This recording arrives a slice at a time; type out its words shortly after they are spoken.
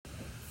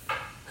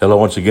Hello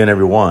once again,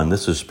 everyone.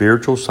 This is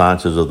Spiritual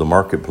Sciences of the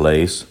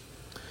Marketplace,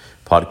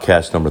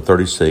 podcast number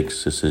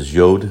 36. This is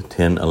Yod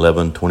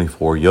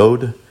 101124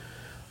 Yod,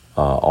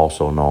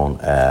 also known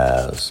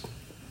as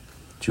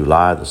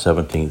July the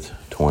 17th,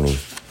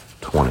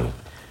 2020.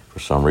 For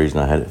some reason,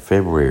 I had it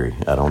February.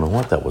 I don't know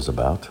what that was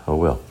about. Oh,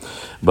 well.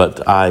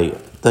 But I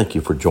thank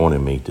you for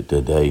joining me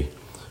today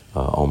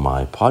on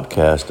my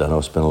podcast. I know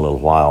it's been a little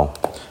while.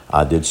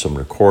 I did some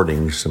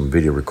recordings, some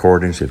video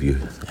recordings. If you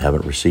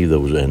haven't received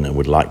those and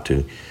would like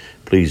to,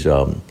 please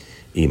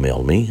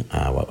email me.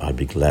 I'd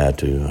be glad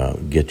to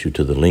get you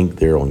to the link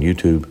there on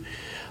YouTube.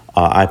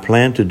 I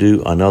plan to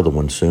do another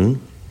one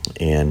soon,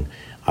 and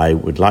I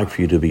would like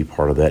for you to be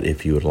part of that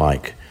if you would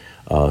like.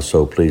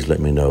 So please let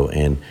me know.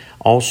 And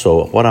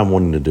also, what I'm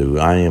wanting to do,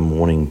 I am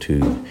wanting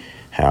to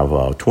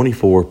have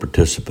 24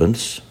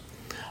 participants.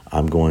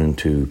 I'm going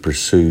to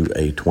pursue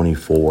a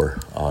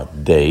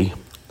 24-day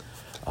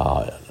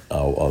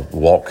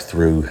walk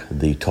through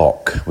the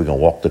talk. We're going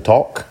to walk the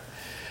talk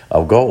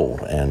of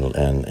gold and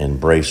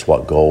embrace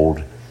what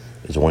gold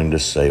is going to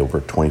say over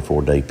a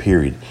 24-day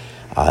period.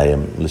 I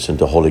am listening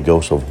to Holy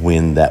Ghost of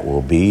when that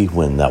will be,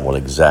 when that will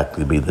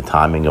exactly be the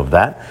timing of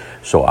that.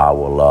 So I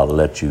will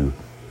let you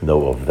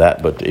know of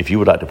that. But if you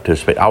would like to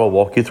participate, I will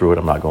walk you through it.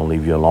 I'm not going to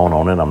leave you alone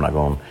on it. I'm not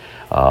going to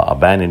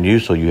abandon you,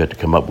 so you have to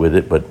come up with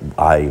it. But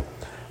I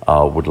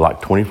would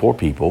like 24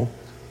 people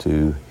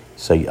to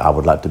say I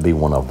would like to be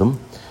one of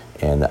them.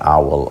 And I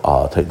will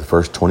take the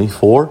first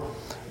 24,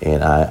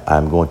 and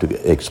I'm going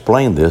to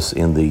explain this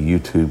in the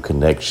YouTube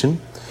connection.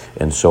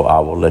 And so I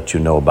will let you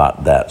know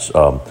about that.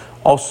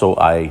 Also,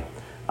 I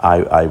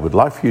would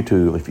like for you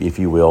to, if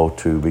you will,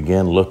 to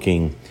begin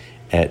looking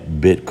at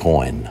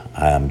Bitcoin.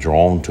 I am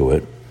drawn to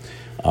it.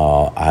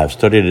 I have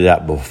studied it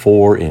out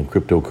before in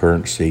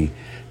cryptocurrency.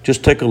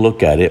 Just take a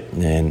look at it,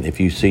 and if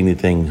you see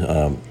anything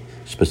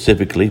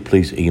specifically,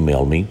 please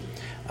email me.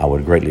 I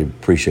would greatly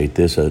appreciate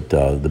this at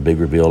the big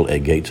reveal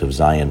at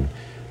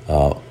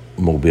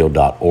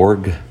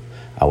gatesofzionmobile.org.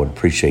 I would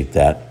appreciate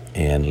that,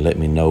 and let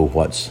me know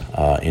what's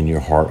in your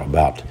heart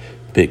about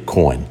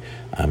Bitcoin.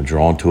 I'm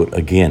drawn to it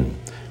again.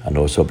 I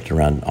know it's up to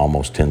around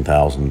almost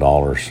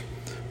 $10,000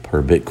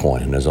 per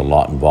Bitcoin, and there's a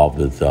lot involved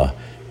with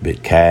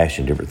Bitcash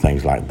and different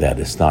things like that.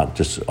 It's not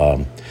just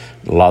a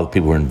lot of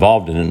people who are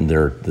involved in it, and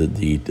they're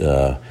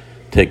the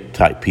tech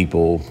type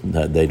people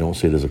that they don't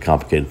see it as a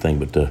complicated thing,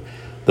 but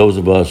those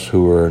of us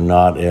who are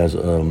not as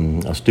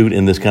astute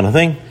in this kind of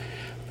thing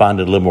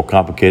find it a little more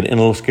complicated and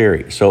a little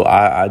scary. So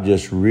I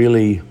just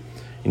really,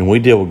 when we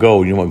deal with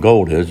gold, you know what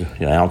gold is.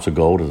 An ounce of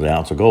gold is an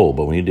ounce of gold.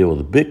 But when you deal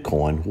with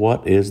Bitcoin,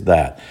 what is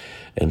that?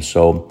 And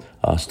so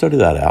study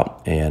that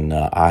out. And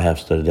I have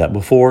studied that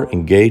before.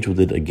 Engage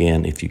with it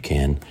again if you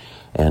can.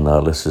 And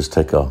let's just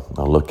take a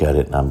look at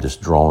it. And I'm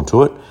just drawn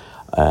to it.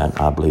 And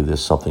I believe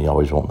there's something you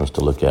always want us to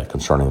look at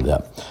concerning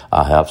that.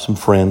 I have some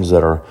friends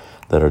that are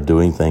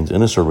doing things in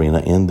this arena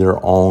in their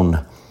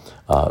own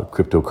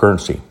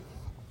cryptocurrency.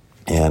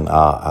 And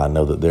I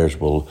know that theirs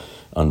will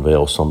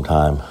unveil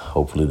sometime,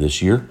 hopefully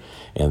this year.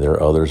 And there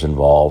are others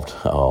involved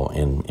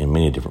in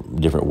many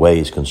different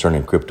ways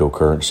concerning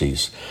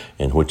cryptocurrencies,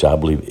 in which I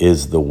believe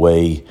is the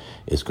way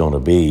it's going to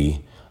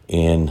be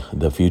in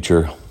the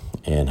future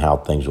and how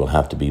things will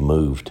have to be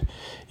moved.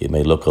 It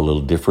may look a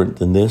little different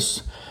than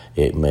this.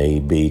 It may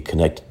be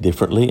connected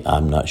differently.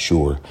 I'm not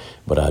sure.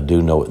 But I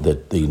do know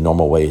that the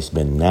normal way it's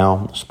been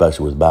now,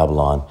 especially with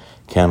Babylon,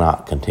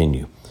 cannot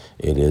continue.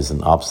 It is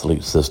an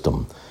obsolete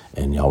system,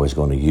 and you're always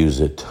going to use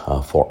it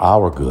for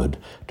our good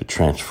to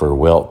transfer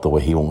wealth the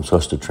way he wants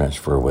us to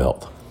transfer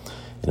wealth,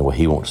 and the way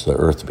he wants the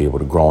earth to be able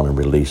to grow and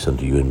release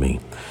unto you and me.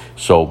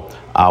 So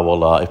I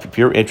will, if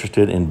you're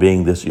interested in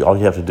being this, all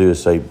you have to do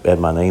is add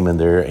my name in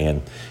there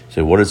and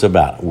say what it's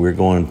about. We're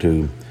going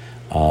to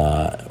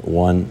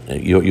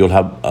you'll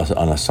have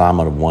an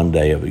assignment of one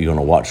day. You're going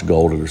to watch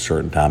gold at a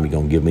certain time. You're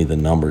going to give me the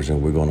numbers,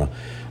 and we're going to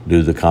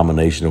do the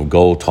combination of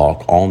gold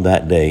talk on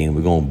that day, and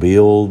we're going to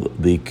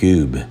build the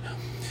cube.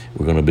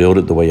 We're going to build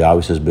it the way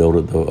Yahweh says build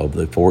it, of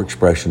the 4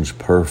 expressions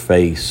per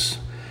face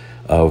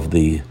of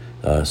the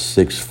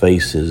 6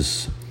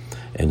 faces.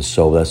 And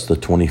so that's the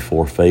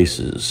 24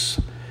 faces.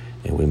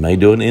 And we may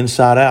do it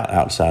inside out,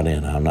 outside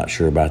in. I'm not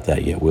sure about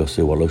that yet. We'll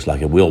see what it looks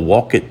like. And we'll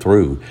walk it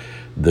through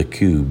the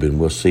cube, and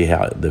we'll see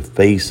how the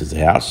faces,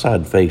 the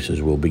outside faces,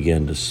 will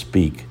begin to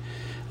speak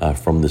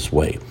from this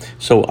way.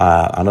 So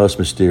I know it's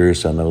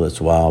mysterious. I know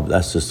that's wild. But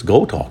that's just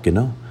gold talk, We're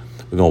going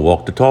to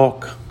walk the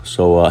talk.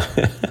 So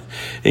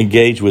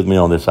engage with me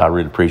on this. I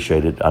really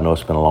appreciate it. I know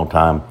it's been a long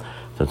time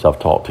since I've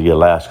talked to you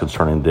last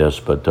concerning this,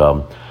 but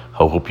I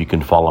hope you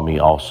can follow me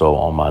also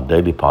on my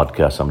daily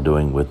podcast I'm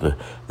doing with the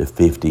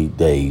 50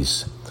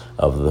 days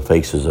of the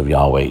faces of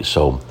Yahweh.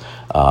 So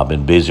I've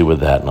been busy with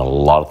that, and a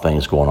lot of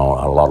things going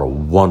on, a lot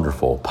of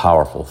wonderful,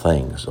 powerful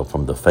things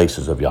from the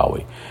faces of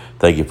Yahweh.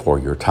 Thank you for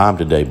your time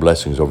today.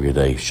 Blessings over your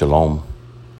day. Shalom.